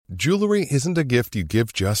Jewelry isn't a gift you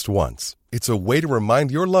give just once. It's a way to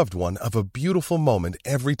remind your loved one of a beautiful moment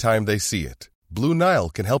every time they see it. Blue Nile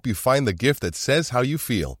can help you find the gift that says how you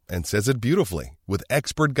feel and says it beautifully, with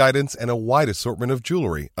expert guidance and a wide assortment of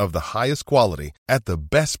jewelry of the highest quality at the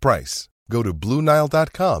best price. Go to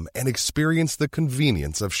BlueNile.com and experience the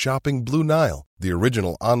convenience of shopping Blue Nile, the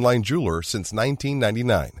original online jeweler since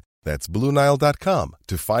 1999. That's BlueNile.com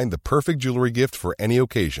to find the perfect jewelry gift for any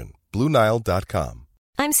occasion. BlueNile.com.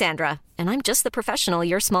 I'm Sandra, and I'm just the professional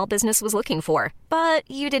your small business was looking for. But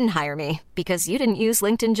you didn't hire me because you didn't use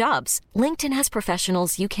LinkedIn Jobs. LinkedIn has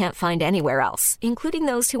professionals you can't find anywhere else, including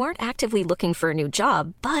those who aren't actively looking for a new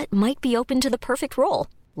job, but might be open to the perfect role,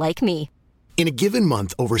 like me. In a given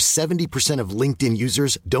month, over 70% of LinkedIn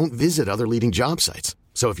users don't visit other leading job sites.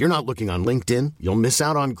 So if you're not looking on LinkedIn, you'll miss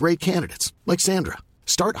out on great candidates like Sandra.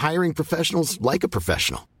 Start hiring professionals like a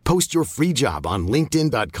professional. Post your free job on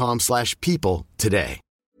linkedin.com/people today.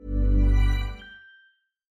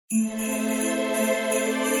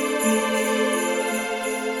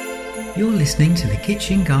 You're listening to the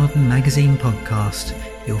Kitchen Garden Magazine podcast,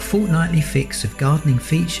 your fortnightly fix of gardening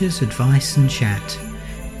features, advice and chat.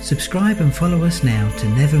 Subscribe and follow us now to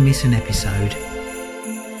never miss an episode.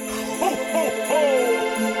 Ho, ho, ho!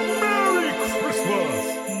 Merry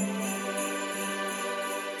Christmas!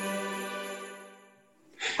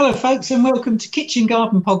 Hello folks, and welcome to Kitchen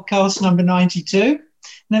Garden podcast number 92. And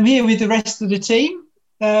I'm here with the rest of the team.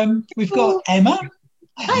 We've got Emma.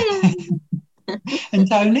 Hiya. And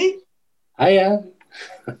Tony. Hiya.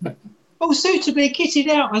 All suitably kitted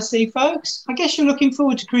out, I see, folks. I guess you're looking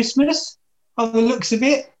forward to Christmas, by the looks of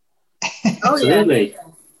it. Oh, Absolutely.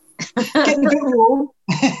 Getting a bit warm.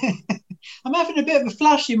 I'm having a bit of a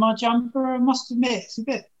flush in my jumper, I must admit. It's a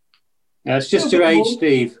bit... It's just your age, warm.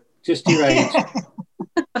 Steve. Just your age.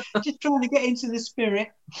 Just trying to get into the spirit.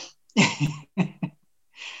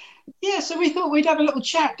 Yeah, so we thought we'd have a little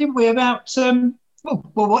chat, didn't we, about, well,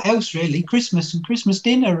 what else really? Christmas and Christmas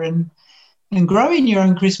dinner and growing your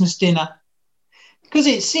own Christmas dinner. Because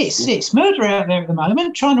it's murder out there at the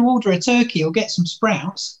moment, trying to order a turkey or get some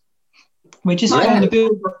sprouts. We're just trying to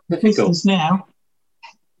build Christmas now.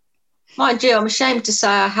 Mind you, I'm ashamed to say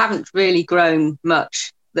I haven't really grown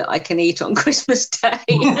much that I can eat on Christmas Day.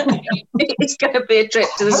 It's going to be a trip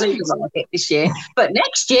to the supermarket this year. But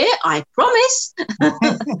next year, I promise,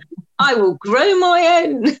 I will grow my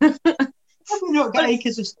own. Have we not got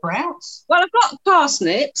acres of sprouts? Well, I've got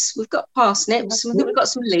parsnips. We've got parsnips. I think we've got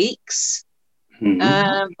some leeks.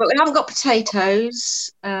 Mhm. But we haven't got potatoes.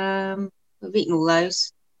 We've eaten all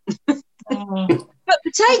those. But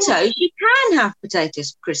potatoes, you can have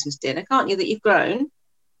potatoes for Christmas dinner, can't you, that you've grown?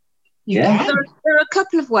 Yeah. There are a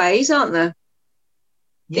couple of ways, aren't there?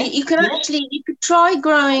 Yeah. You can actually, you could try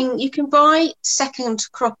growing, you can buy second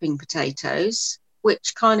cropping potatoes,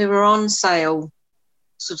 which kind of are on sale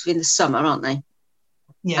sort of in the summer, aren't they?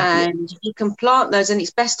 Yeah. And you can plant those, and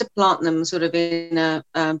it's best to plant them sort of in a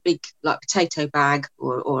big like potato bag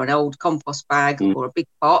or an old compost bag or a big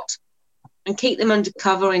pot, and keep them under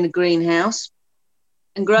cover in a greenhouse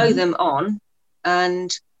and grow them on.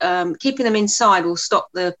 And keeping them inside will stop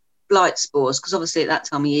the blight spores, because obviously at that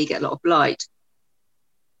time of year you get a lot of blight.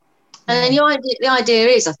 And then the idea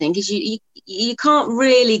is, I think, is you can't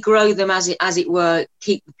really grow them as it were,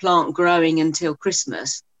 keep the plant growing until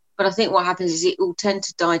Christmas. But I think what happens is it will tend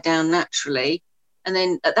to die down naturally. And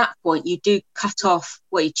then at that point, you do cut off,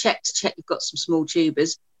 well, you check you've got some small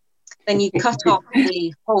tubers. Then you cut off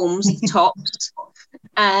the hulms, the tops,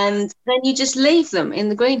 and then you just leave them in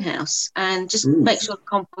the greenhouse and just make sure the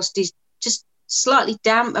compost is just slightly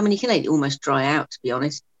damp. I mean, you can let it almost dry out, to be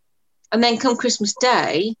honest. And then come Christmas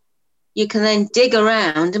Day, you can then dig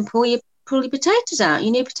around and pull your potatoes out,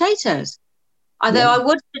 your new potatoes. Although I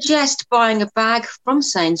would suggest buying a bag from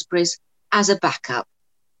Sainsbury's as a backup.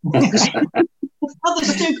 Other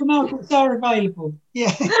supermarkets are available.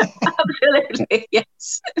 Yeah. Absolutely,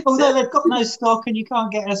 yes. Although they've got no stock and you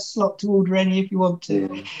can't get a slot to order any if you want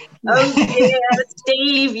to. Oh, yeah,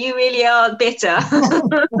 Steve, you really are bitter.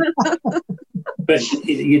 But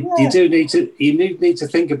you need to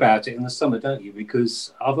think about it in the summer, don't you?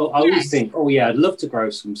 Because I always think, oh yeah, I'd love to grow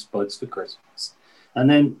some spuds for Christmas, and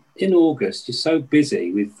then in August you're so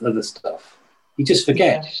busy with other stuff, you just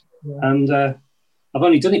forget. Yeah. And I've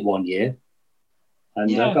only done it 1 year,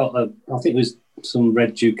 and I got I think it was some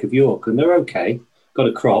Red Duke of York, and they're okay. Got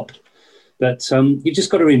a crop. But you just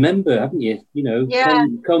got to remember, haven't you? You know,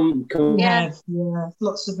 come. Yeah.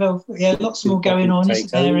 Lots more going on,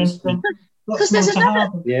 isn't there? And because there's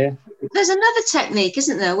another technique,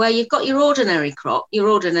 isn't there, where you've got your ordinary crop, your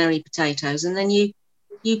ordinary potatoes, and then you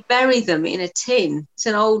bury them in a tin. It's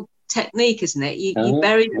an old technique, isn't it? You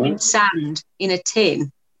bury them in sand in a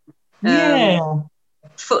tin,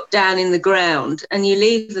 foot down in the ground, and you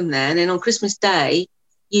leave them there. And then on Christmas Day,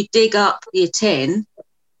 you dig up your tin,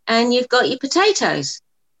 and you've got your potatoes.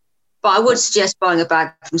 But I would suggest buying a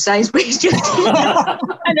bag from Sainsbury's. I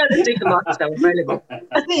know the supermarkets are available.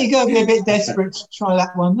 I think you've got to be a bit desperate to try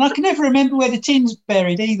that one. I can never remember where the tin's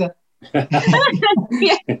buried either.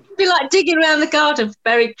 Yeah, it'd be like digging around the garden for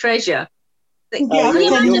buried treasure. Can you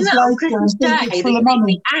imagine that on Christmas Day?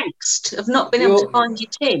 The angst of not being able to find your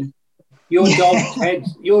tin. Your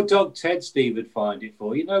dog Ted, Steve, would find it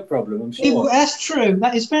for you, no problem, I'm sure. That's true.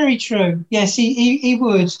 That is very true. Yes, he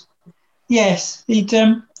would. Yes, he'd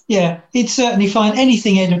certainly find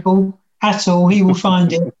anything edible at all. He will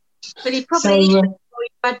find it. But he probably a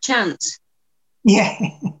bad chance. Yeah.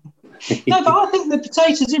 No, but I think the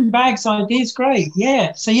potatoes in bags idea is great.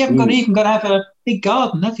 Yeah. So you haven't even got to have a big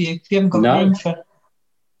garden, have you? If you haven't got room for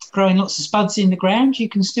growing lots of spuds in the ground, you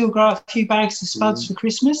can still grow a few bags of spuds for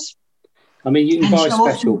Christmas. I mean, you can buy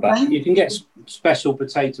special bags. You can get special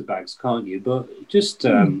potato bags, can't you? But just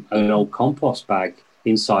an old compost bag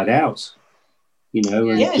inside out. You know,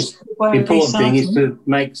 and the important thing is to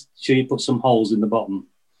make sure you put some holes in the bottom.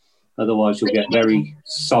 Otherwise, you'll get very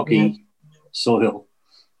soggy soil.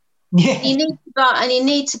 Yeah. You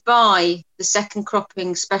need to buy the second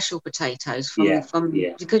cropping special potatoes from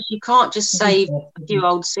because you can't just save a few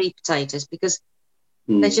old seed potatoes because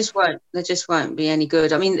they just won't be any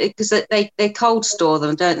good. I mean, because they cold store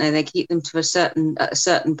them, don't they? They keep them to a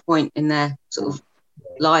certain point in their sort of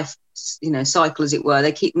life, cycle, as it were.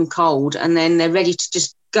 They keep them cold and then they're ready to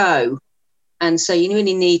just go. And so you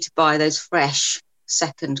really need to buy those fresh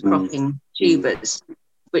second cropping tubers,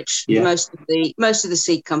 which most of the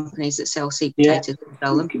seed companies that sell seed potatoes will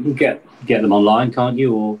sell them. You can get them online, can't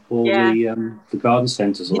you? Or the garden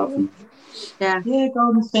centres will have them. Yeah,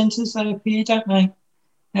 garden centres, they appear, don't they?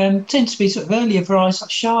 Tend to be sort of earlier varieties, like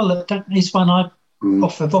Charlotte is one I've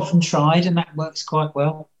often tried, and that works quite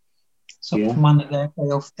well. So one that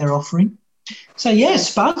they're offering. So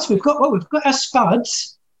spuds. We've got our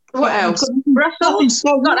spuds. What else? Brussels.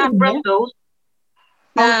 Not have Brussels.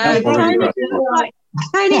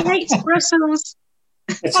 Tony hates Brussels.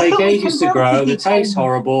 They take ages to grow. They taste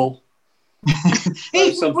horrible.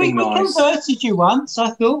 We converted you once.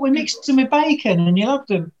 I thought we mixed them with bacon, and you loved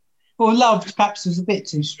them. Or loved, perhaps was a bit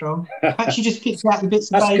too strong. Perhaps you just picked out the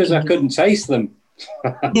bits of bacon. That's because I couldn't taste them.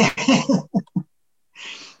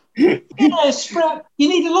 Sprout. You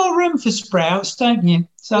need a lot of room for sprouts, don't you?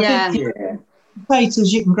 So I think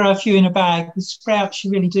potatoes you can grow a few in a bag. The sprouts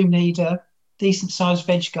you really do need a decent sized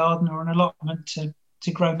veg garden or an allotment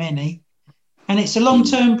to grow many. And it's a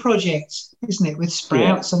long-term project, isn't it? With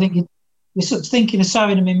sprouts, I think you're sort of thinking of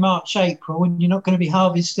sowing them in March, April, and you're not going to be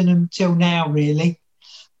harvesting them till now, really.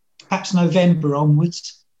 Perhaps November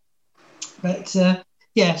onwards. But so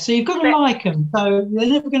you've got to like them. So they're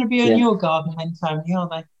never going to be in your garden then, Tony, are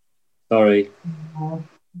they? Sorry.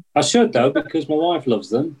 I should, though, because my wife loves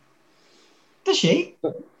them. Does she?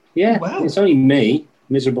 It's only me,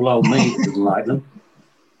 miserable old me, who doesn't like them.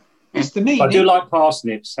 It's the meat. I do like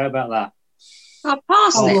parsnips. How about that? Oh,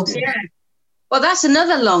 parsnips, Well, that's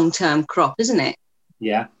another long-term crop, isn't it?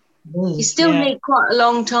 Yeah. You still need quite a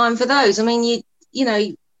long time for those. I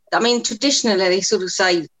mean, traditionally they sort of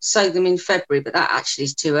say sow them in February, but that actually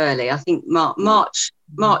is too early. I think March,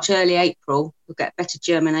 early April, you'll get better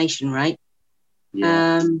germination rate.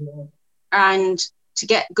 Yeah. And to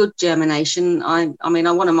get good germination,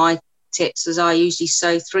 one of my tips is I usually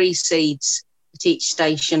sow 3 seeds at each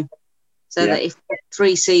station, so that if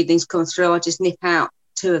 3 seedlings come through, I just nip out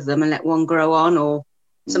 2 of them and let 1 grow on, or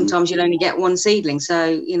sometimes you'll only get 1 seedling.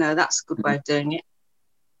 So, that's a good way of doing it.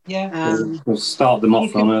 Yeah. We'll start them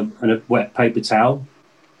off on a wet paper towel.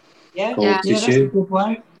 Yeah, that's a good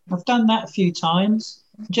way. I've done that a few times.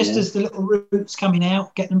 Just as the little roots coming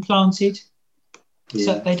out, get them planted.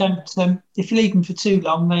 So they don't, if you leave them for too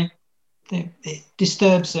long, it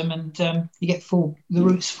disturbs them and you get the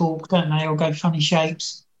roots fork, don't they, or go funny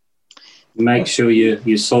shapes. Make sure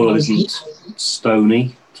your soil isn't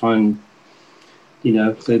stony. Try and,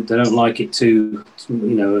 they don't like it too,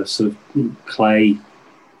 a sort of clay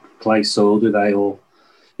soil, do they? Or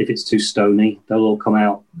if it's too stony, they'll all come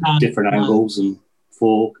out different angles and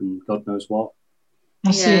fork and God knows what.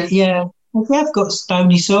 That's it. Yeah. If you have got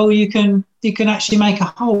stony soil, you can actually make a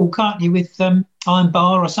hole, can't you, with iron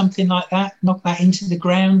bar or something like that? Knock that into the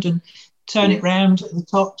ground and turn it round at the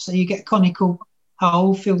top, so you get a conical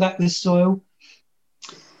hole. Fill that with soil.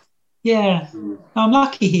 Yeah, I'm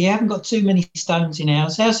lucky here. I haven't got too many stones in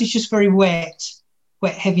ours. Ours is just very wet,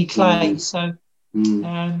 heavy clay. So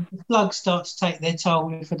The slugs start to take their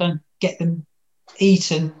toll if I don't get them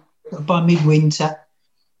eaten by midwinter.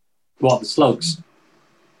 What, the slugs?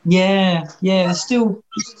 Yeah, they're still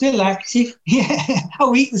active. Yeah,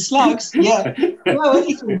 I'll eat the slugs. Yeah, well,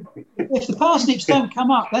 anything. If the parsnips don't come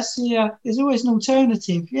up, that's there's always an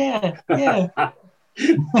alternative. Yeah.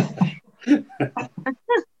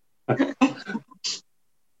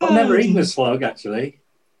 I've never eaten a slug, actually.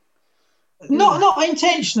 Not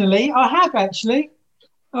intentionally. I have actually.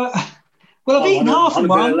 I've eaten half of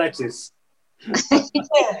one. On a bit of lettuce.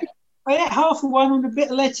 Yeah, I ate half of one on a bit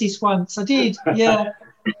of lettuce once. I did. Yeah.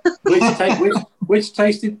 Which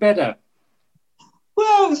tasted better?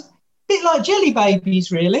 Well, it's a bit like jelly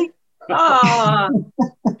babies, really. Ah.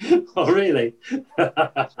 Oh, really?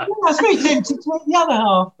 I was very tempted to eat the other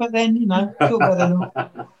half, but then, feel better.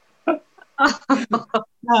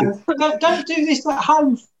 No, don't do this at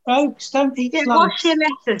home, folks. Don't eat slugs. Wash your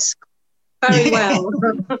lettuce very well.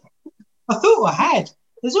 I thought I had.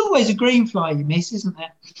 There's always a green fly you miss, isn't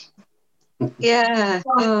there? Yeah.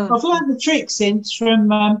 I've learned the trick since from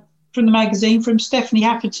the magazine, from Stephanie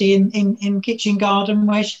Hafferty in Kitchen Garden,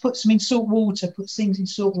 where she puts them in salt water, puts things in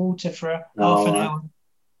salt water for half an hour,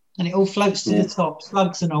 and it all floats to the top,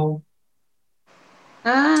 slugs and all.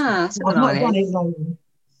 That's a good idea. I've not done it lately.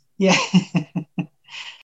 Yeah.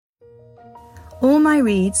 All My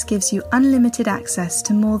Reads gives you unlimited access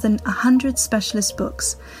to more than 100 specialist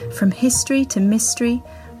books, from history to mystery,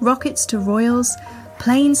 rockets to royals,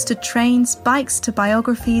 planes to trains, bikes to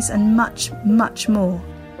biographies, and much, much more.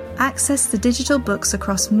 Access the digital books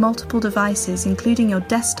across multiple devices, including your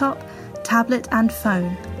desktop, tablet, and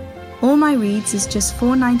phone. All My Reads is just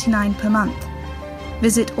 $4.99 per month.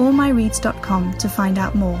 Visit allmyreads.com to find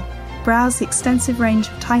out more. Browse the extensive range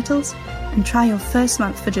of titles and try your first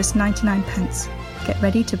month for just 99p. Get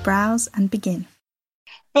ready to browse and begin.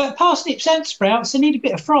 But parsnips and sprouts, they need a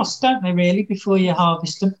bit of frost, don't they, really, before you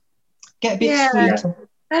harvest them? Get a bit sweeter.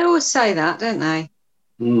 They always say that, don't they?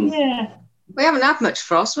 Mm. Yeah. We haven't had much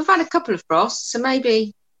frost. We've had a couple of frosts, so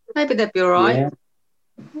maybe they'll be all right.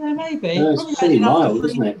 Yeah, maybe. No, it's pretty mild,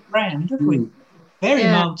 isn't it? Have we? Very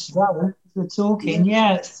mild today, we're talking.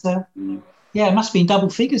 Yeah, it's it must be in double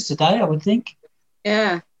figures today, I would think.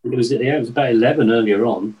 Yeah. It was about 11 earlier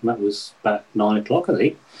on. That was about 9 o'clock, I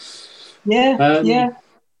think. Yeah.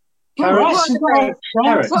 Carrots. What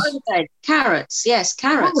are they? Carrots. Yes,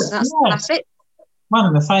 carrots. That's it. One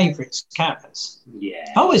of my favourites, carrots.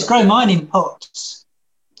 Yeah. I always grow mine in pots.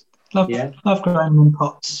 Love growing them in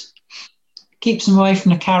pots. Keeps them away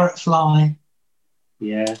from the carrot fly.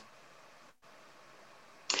 Yeah.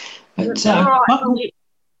 But, as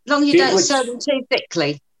long as you don't sow them too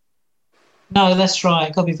thickly. No, that's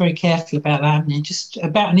right. Got to be very careful about that, haven't you? Just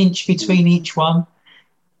about an inch between each one.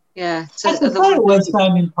 Yeah. So I always grow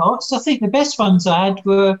them in pots. I think the best ones I had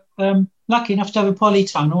were lucky enough to have a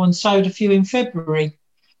polytunnel and sowed a few in February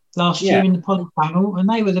last year in the polytunnel, and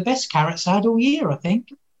they were the best carrots I had all year, I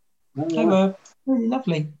think. They were really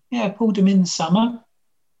lovely. Yeah, I pulled them in the summer,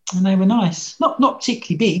 and they were nice. Not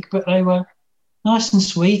particularly big, but they were nice and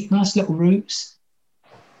sweet, nice little roots.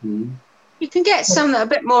 Mm. You can get some that are a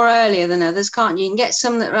bit more earlier than others, can't you? You can get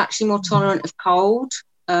some that are actually more tolerant of cold,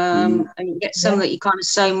 and you can get some that you kind of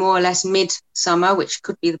sow more or less mid-summer, which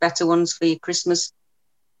could be the better ones for your Christmas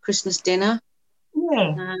dinner.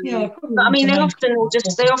 Yeah. But I mean, they often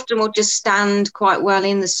will just stand quite well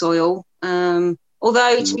in the soil.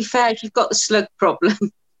 Although, to be fair, if you've got the slug problem,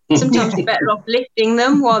 sometimes you're better off lifting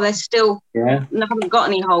them while they're still haven't got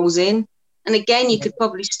any holes in. And again, you could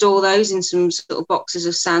probably store those in some sort of boxes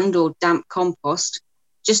of sand or damp compost,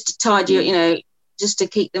 just to tidy, just to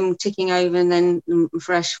keep them ticking over and then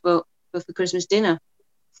fresh for Christmas dinner.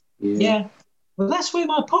 Yeah. Well, that's where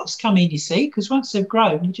my pots come in, you see, because once they've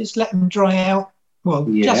grown, you just let them dry out,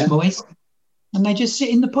 just moist, and they just sit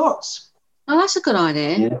in the pots. Oh, that's a good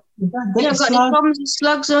idea. Yeah. You haven't got any problems with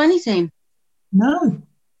slugs or anything? No.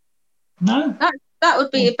 That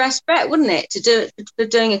would be your best bet, wouldn't it, to do it for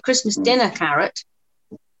doing a Christmas dinner carrot?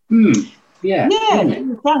 Yeah,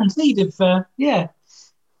 guaranteed of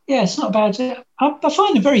it's not bad. I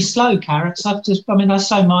find them very slow carrots. I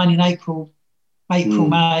sow mine in April,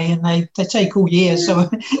 May, and they take all year.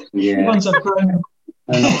 So the ones I've grown,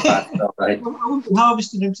 I won't be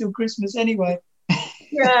harvesting them till Christmas anyway.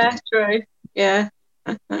 Yeah, true. Yeah.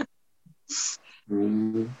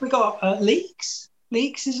 We got leeks.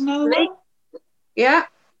 Leeks is another one. Yeah.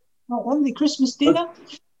 On the Christmas dinner.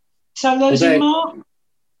 So those in March.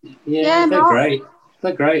 Yeah, they're great.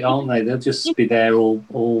 They're great, aren't they? They'll just be there all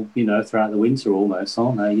throughout the winter almost,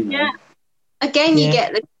 aren't they? Yeah. Again, you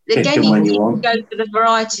get you can go for the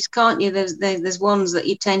varieties, can't you? There's ones that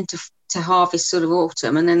you tend to harvest sort of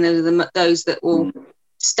autumn, and then there are those that will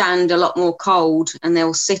stand a lot more cold and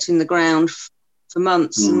they'll sit in the ground for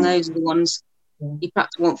months, and those are the ones you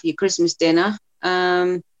perhaps want for your Christmas dinner.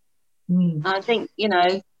 I think, you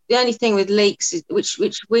know, the only thing with leeks, is,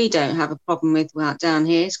 which we don't have a problem with down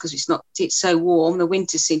here, is because it's so warm. The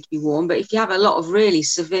winters seem to be warm, but if you have a lot of really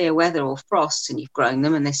severe weather or frosts and you've grown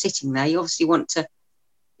them and they're sitting there, you obviously want to,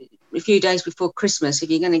 a few days before Christmas, if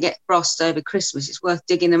you're going to get frost over Christmas, it's worth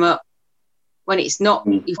digging them up when it's not,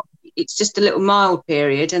 it's just a little mild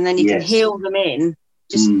period, and then you can heal them in,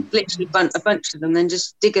 just literally a bunch of them, then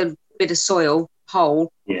just dig a bit of soil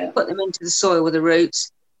hole, put them into the soil with the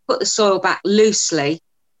roots, put the soil back loosely,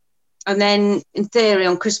 and then in theory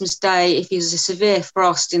on Christmas Day, if there's a severe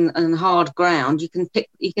frost in hard ground, you can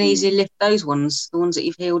easily lift those ones, the ones that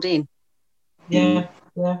you've healed in. Yeah.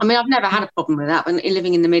 I mean, I've never had a problem with that, but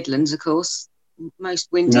living in the Midlands, of course,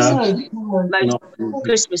 most winters, most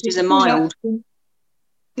Christmases are mild. Do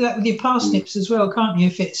that with your parsnips as well, can't you?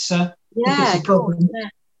 If it's a problem.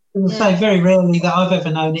 I say very rarely that I've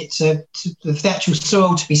ever known it to the actual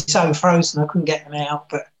soil to be so frozen I couldn't get them out.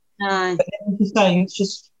 But as you say, it's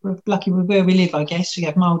just we're lucky with where we live, I guess. We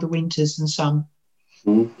have milder winters than some.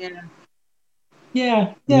 My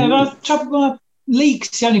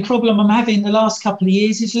leeks. The only problem I'm having the last couple of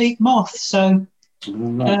years is leek moth. So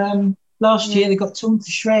last year they got torn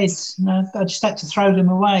to shreds, and I just had to throw them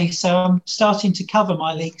away. So I'm starting to cover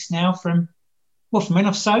my leeks now from when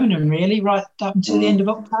I've sown them, really, right up until the end of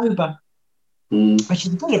October, which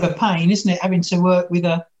is a bit of a pain, isn't it, having to work with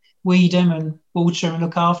weed them and water and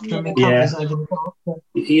look after them and covers over the top.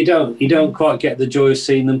 You don't quite get the joy of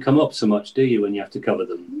seeing them come up so much, do you, when you have to cover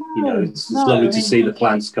them? It's lovely to see the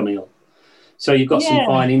plants coming up. So you've got some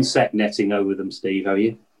fine insect netting over them, Steve, have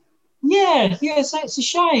you? Yeah, so it's a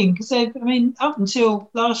shame because up until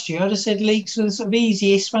last year, I'd have said leeks were one of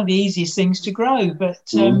the easiest things to grow, but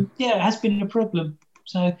it has been a problem.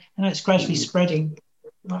 So I know it's gradually spreading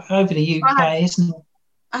over the UK, isn't it?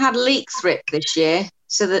 I had leek thrip this year,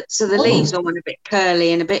 so the leaves all went a bit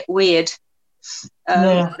curly and a bit weird.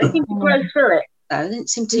 They seemed to grow through it, though. They didn't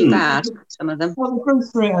seem too bad, some of them. Well, they grew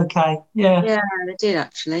through it okay, yeah. Yeah, they did,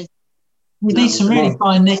 actually. You'd need some really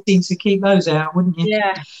fine netting to keep those out, wouldn't you?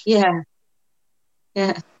 Yeah.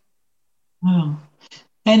 Oh.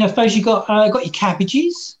 And I suppose you got your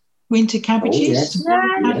cabbages, winter cabbages.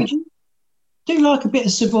 Cabbages. Do like a bit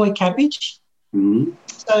of Savoy cabbage.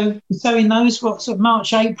 So sowing those, what sort of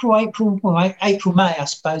March, April, May, I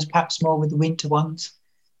suppose, perhaps more with the winter ones.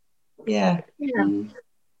 Yeah.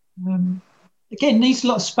 Again, needs a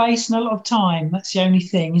lot of space and a lot of time. That's the only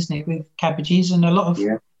thing, isn't it, with cabbages, and a lot of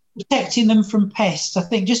protecting them from pests. I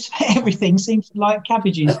think just everything seems to like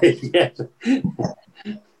cabbages. You've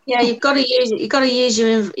got to use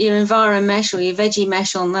your Enviro mesh or your veggie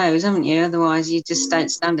mesh on those, haven't you? Otherwise, you just don't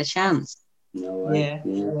stand a chance. No way.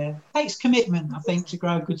 Yeah. Takes commitment, I think, to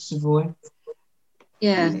grow a good Savoy.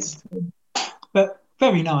 Yeah. But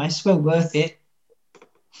very nice, well worth it.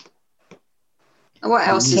 What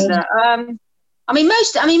else is there?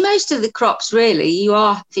 Most of the crops, really,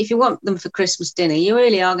 if you want them for Christmas dinner, you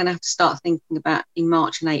really are going to have to start thinking about in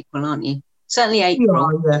March and April, aren't you? Certainly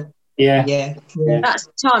April. Yeah. That's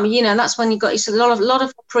the time, that's when you've got a lot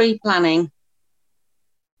of pre-planning.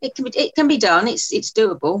 It can be done, it's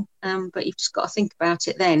doable, but you've just got to think about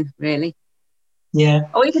it then, really. Yeah.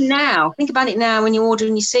 Or even now, think about it now when you're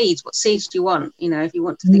ordering your seeds. What seeds do you want? If you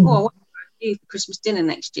want to think, what do you for Christmas dinner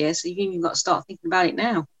next year? So you've even got to start thinking about it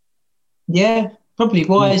now. Yeah, probably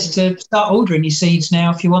wise to start ordering your seeds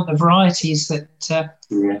now if you want the varieties that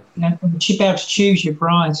you should be able to choose your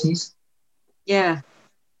varieties. Yeah.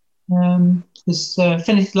 Because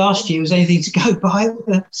finished last year was anything to go by.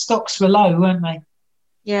 The stocks were low, weren't they?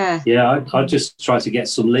 Yeah. Yeah, I just tried to get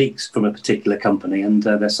some leeks from a particular company, and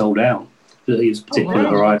they're sold out. It was a particular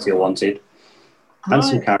variety I wanted, and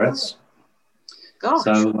some carrots. Gosh.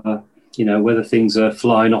 So whether things are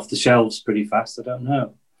flying off the shelves pretty fast, I don't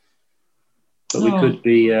know. But we could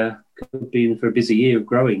be in for a busy year of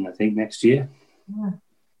growing, I think, next year. Yeah.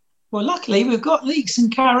 Well, luckily we've got leeks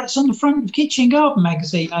and carrots on the front of Kitchen Garden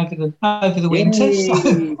magazine over the winter.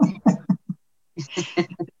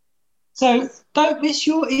 So don't miss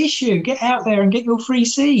your issue. Get out there and get your free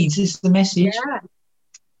seeds. Is the message.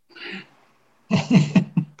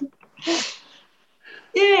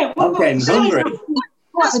 Yeah. I'm getting hungry.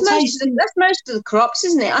 That's most of the crops,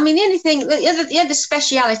 isn't it? I mean, the only thing, the other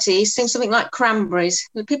speciality is something like cranberries.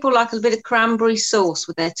 People like a bit of cranberry sauce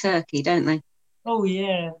with their turkey, don't they? Oh,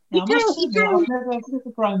 yeah. I've never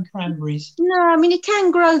grown cranberries. No, I mean, you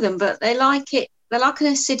can grow them, but they like it. They like an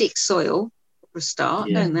acidic soil for a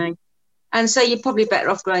start, don't they? And so you're probably better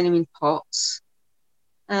off growing them in pots.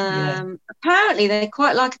 Apparently, they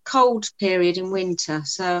quite like a cold period in winter,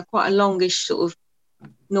 so quite a longish sort of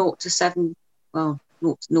 0 to 7, 0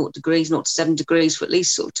 degrees, 0 to 7 degrees for at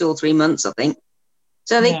least sort of 2 or 3 months, I think.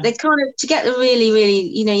 So they kind of, to get the really, really,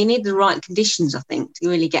 you need the right conditions, I think, to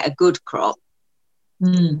really get a good crop.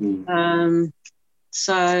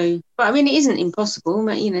 So, but I mean, it isn't impossible,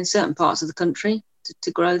 in certain parts of the country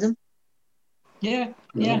to grow them. Yeah.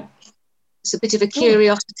 It's a bit of a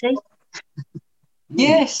curiosity.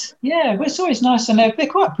 Yes, well, it's always nice, and they're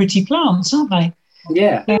quite pretty plants, aren't they?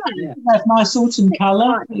 Yeah. They have nice autumn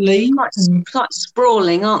colour, leaves. Quite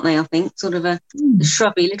sprawling, aren't they, I think? Sort of a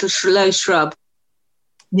shrubby, little low shrub.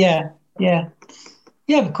 Yeah,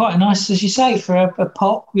 but quite nice, as you say, for a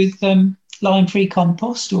pot with lime-free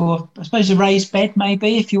compost, or I suppose a raised bed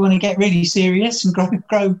maybe, if you want to get really serious and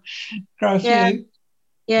grow a few.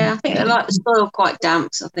 Yeah, I think they like the soil quite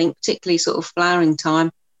damp, I think, particularly sort of flowering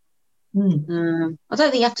time. I don't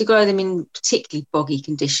think you have to grow them in particularly boggy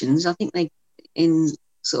conditions. I think in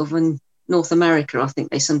North America, I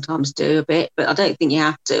think they sometimes do a bit, but I don't think you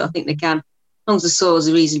have to. I think they can, as long as the soils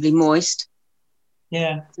are reasonably moist.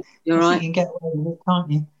 Yeah, you're right. You can get away with it,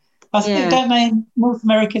 can't you? I think, don't they, in North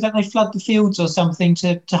America, don't they flood the fields or something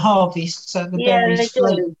to harvest, so the berries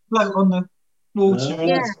float on the water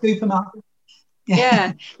and scoop them up?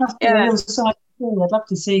 Yeah. That's a real sight. I'd love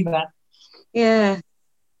to see that. Yeah.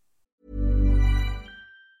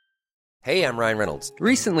 Hey, I'm Ryan Reynolds.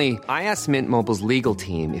 Recently, I asked Mint Mobile's legal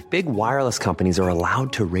team if big wireless companies are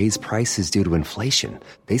allowed to raise prices due to inflation.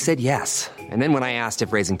 They said yes. And then when I asked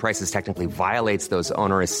if raising prices technically violates those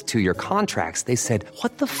onerous 2-year contracts, they said,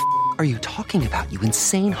 "What the f*** are you talking about, you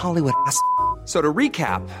insane Hollywood ass?" So to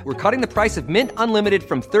recap, we're cutting the price of Mint Unlimited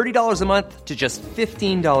from $30 a month to just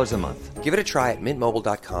 $15 a month. Give it a try at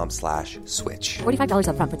mintmobile.com/switch. $45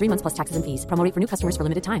 up front for 3 months plus taxes and fees. Promo rate for new customers for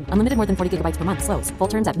limited time. Unlimited more than 40 gigabytes per month. Slows full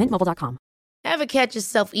terms at mintmobile.com. Ever catch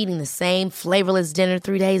yourself eating the same flavorless dinner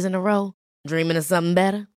 3 days in a row? Dreaming of something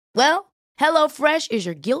better? Well, HelloFresh is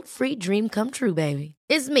your guilt-free dream come true, baby.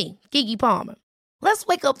 It's me, Keke Palmer. Let's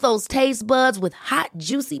wake up those taste buds with hot,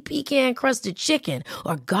 juicy pecan-crusted chicken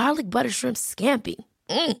or garlic butter shrimp scampi.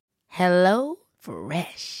 Hello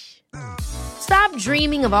Fresh. Stop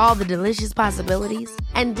dreaming of all the delicious possibilities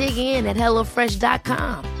and dig in at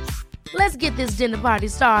HelloFresh.com. Let's get this dinner party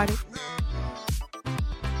started.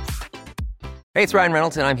 Hey, it's Ryan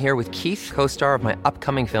Reynolds, and I'm here with Keith, co-star of my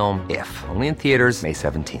upcoming film, If, only in theaters May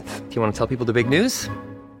 17th. Do you want to tell people the big news?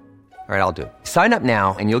 All right, I'll do it. Sign up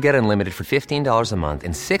now and you'll get unlimited for $15 a month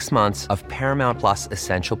and 6 months of Paramount Plus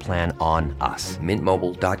Essential Plan on us.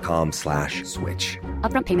 Mintmobile.com/switch.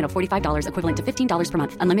 Upfront payment of $45 equivalent to $15 per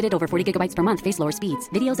month. Unlimited over 40 gigabytes per month. Face lower speeds.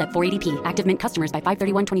 Videos at 480p. Active Mint customers by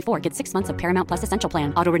 531.24 get 6 months of Paramount Plus Essential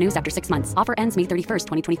Plan. Auto renews after 6 months. Offer ends May 31st,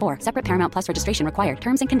 2024. Separate Paramount Plus registration required.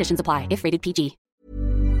 Terms and conditions apply if rated PG.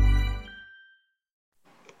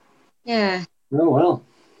 Yeah. Oh, well.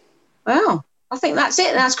 Well, I think that's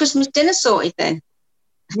it. That's Christmas dinner sorted then.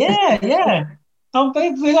 Yeah.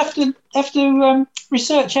 We'll have to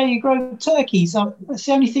research how you grow turkeys. That's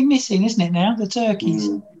the only thing missing, isn't it now? The turkeys.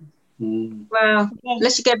 Well,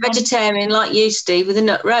 unless you go vegetarian like you, Steve, with a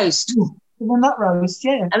nut roast. With a nut roast,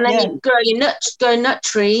 yeah. And then you grow nut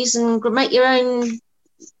trees and make your own.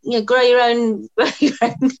 Grow your own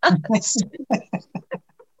nuts.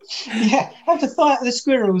 Yeah, have to fight the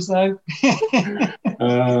squirrels though.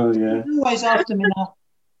 Oh yeah. Always after me now.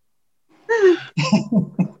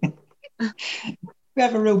 We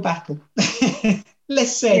have a real battle.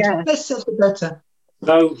 Less said the better.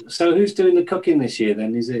 So who's doing the cooking this year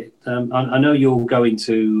then? Is it? I know you're going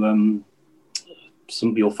to some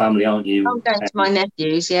of your family, aren't you? I'm going to my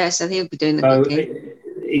nephew's, so he'll be doing the cooking.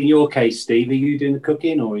 In your case, Steve, are you doing the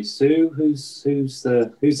cooking, or is Sue? Who's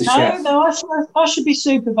the chef? No, I should be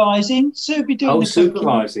supervising. Sue will be doing the cooking.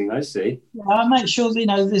 Supervising. I see. Yeah, I make sure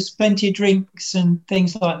that there's plenty of drinks and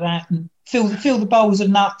things like that, and fill the bowls of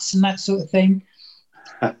nuts and that sort of thing.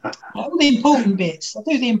 All the important bits. I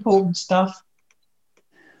do the important stuff.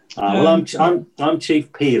 Well, I'm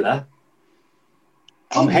chief peeler.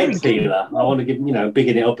 I'm head peeler. I want to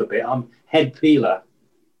bigging it up a bit. I'm head peeler.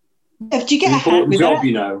 Did you get a hat with job,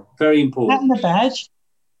 that? Very important. Hat and the badge.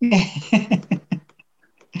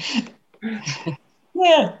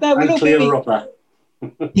 Yeah, that would clear upper.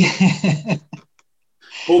 Yeah.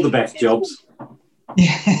 All the best jobs.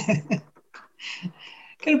 Yeah.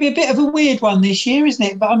 Going to be a bit of a weird one this year, isn't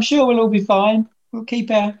it? But I'm sure we'll all be fine. We'll keep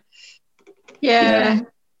the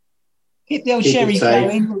old sherry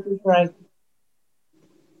going. Will be great.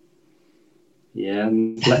 Yeah,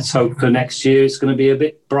 and let's hope for next year it's going to be a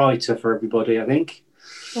bit brighter for everybody, I think.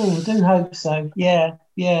 Oh, I do hope so. Yeah.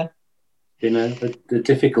 Been a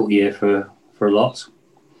difficult year for a lot.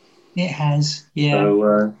 It has. Yeah.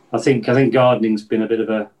 So I think gardening's been a bit of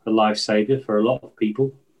a lifesaver for a lot of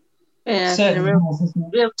people. Yeah, it's been a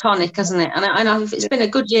real tonic, hasn't it? And I know it's been a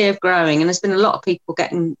good year of growing, and there's been a lot of people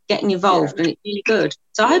getting involved, and it's really good.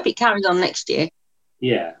 So I hope it carries on next year.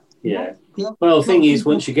 Yeah. Well, the thing is,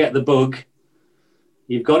 once you get the bug,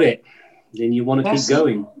 you've got it. Then you want to keep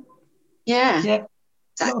going. Yeah. Exactly.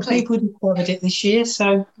 A lot of people discovered it this year,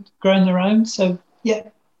 so grown their own. So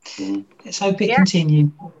let's hope it continues.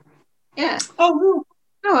 Yeah. Oh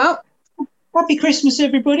well. Happy Christmas,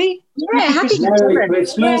 everybody. Yeah, happy Christmas. Merry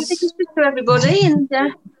Christmas. Yeah, happy Christmas to everybody. And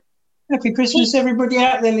happy Christmas, everybody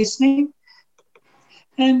out there listening.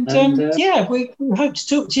 And we hope to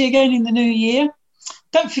talk to you again in the new year.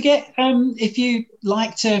 Don't forget, if you'd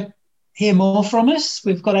like to hear more from us,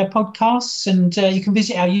 we've got our podcasts, and you can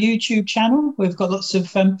visit our YouTube channel. We've got lots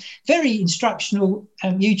of very instructional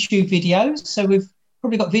YouTube videos. So we've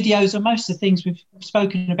probably got videos on most of the things we've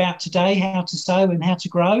spoken about today, how to sow and how to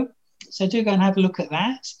grow. So do go and have a look at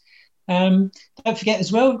that. Don't forget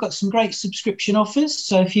as well, we've got some great subscription offers.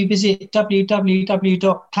 So if you visit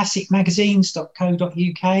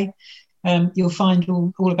www.classicmagazines.co.uk, you'll find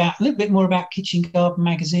all about a little bit more about Kitchen Garden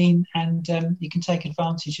Magazine, and you can take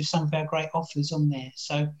advantage of some of our great offers on there.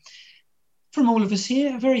 So from all of us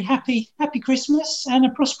here, a very happy Christmas and a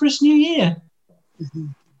prosperous new year.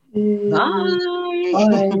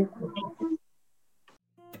 Bye.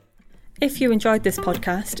 If you enjoyed this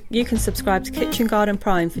podcast, you can subscribe to Kitchen Garden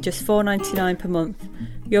Prime for just $4.99 per month.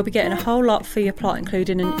 You'll be getting a whole lot for your plot,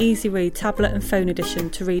 including an easy read tablet and phone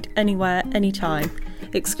edition to read anywhere, anytime,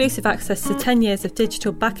 exclusive access to 10 years of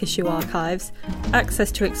digital back issue archives,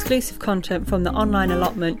 access to exclusive content from the online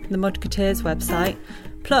allotment, the Mudketeers website,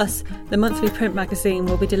 plus the monthly print magazine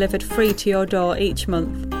will be delivered free to your door each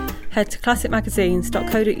month. Head to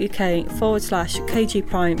classicmagazines.co.uk/KG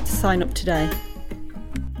Prime to sign up today.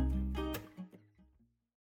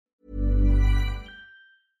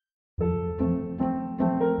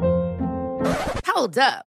 Hold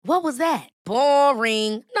up. What was that?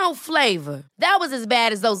 Boring. No flavor. That was as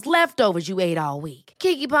bad as those leftovers you ate all week.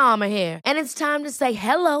 Keke Palmer here, and it's time to say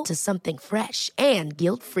hello to something fresh and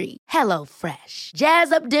guilt-free. Hello Fresh.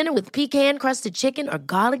 Jazz up dinner with pecan-crusted chicken or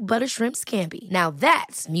garlic butter shrimp scampi. Now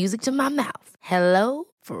that's music to my mouth. Hello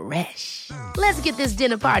Fresh. Let's get this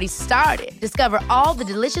dinner party started. Discover all the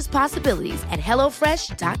delicious possibilities at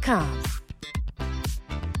HelloFresh.com.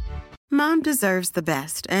 Mom deserves the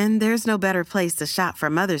best, and there's no better place to shop for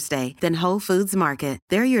Mother's Day than Whole Foods Market.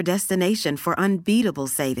 They're your destination for unbeatable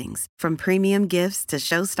savings, from premium gifts to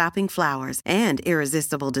show-stopping flowers and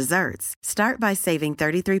irresistible desserts. Start by saving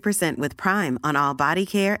 33% with Prime on all body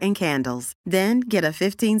care and candles. Then get a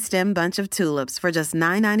 15-stem bunch of tulips for just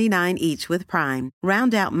 $9.99 each with Prime.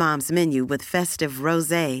 Round out Mom's menu with festive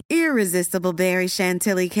rosé, irresistible berry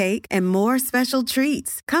chantilly cake, and more special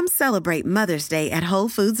treats. Come celebrate Mother's Day at Whole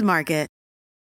Foods Market.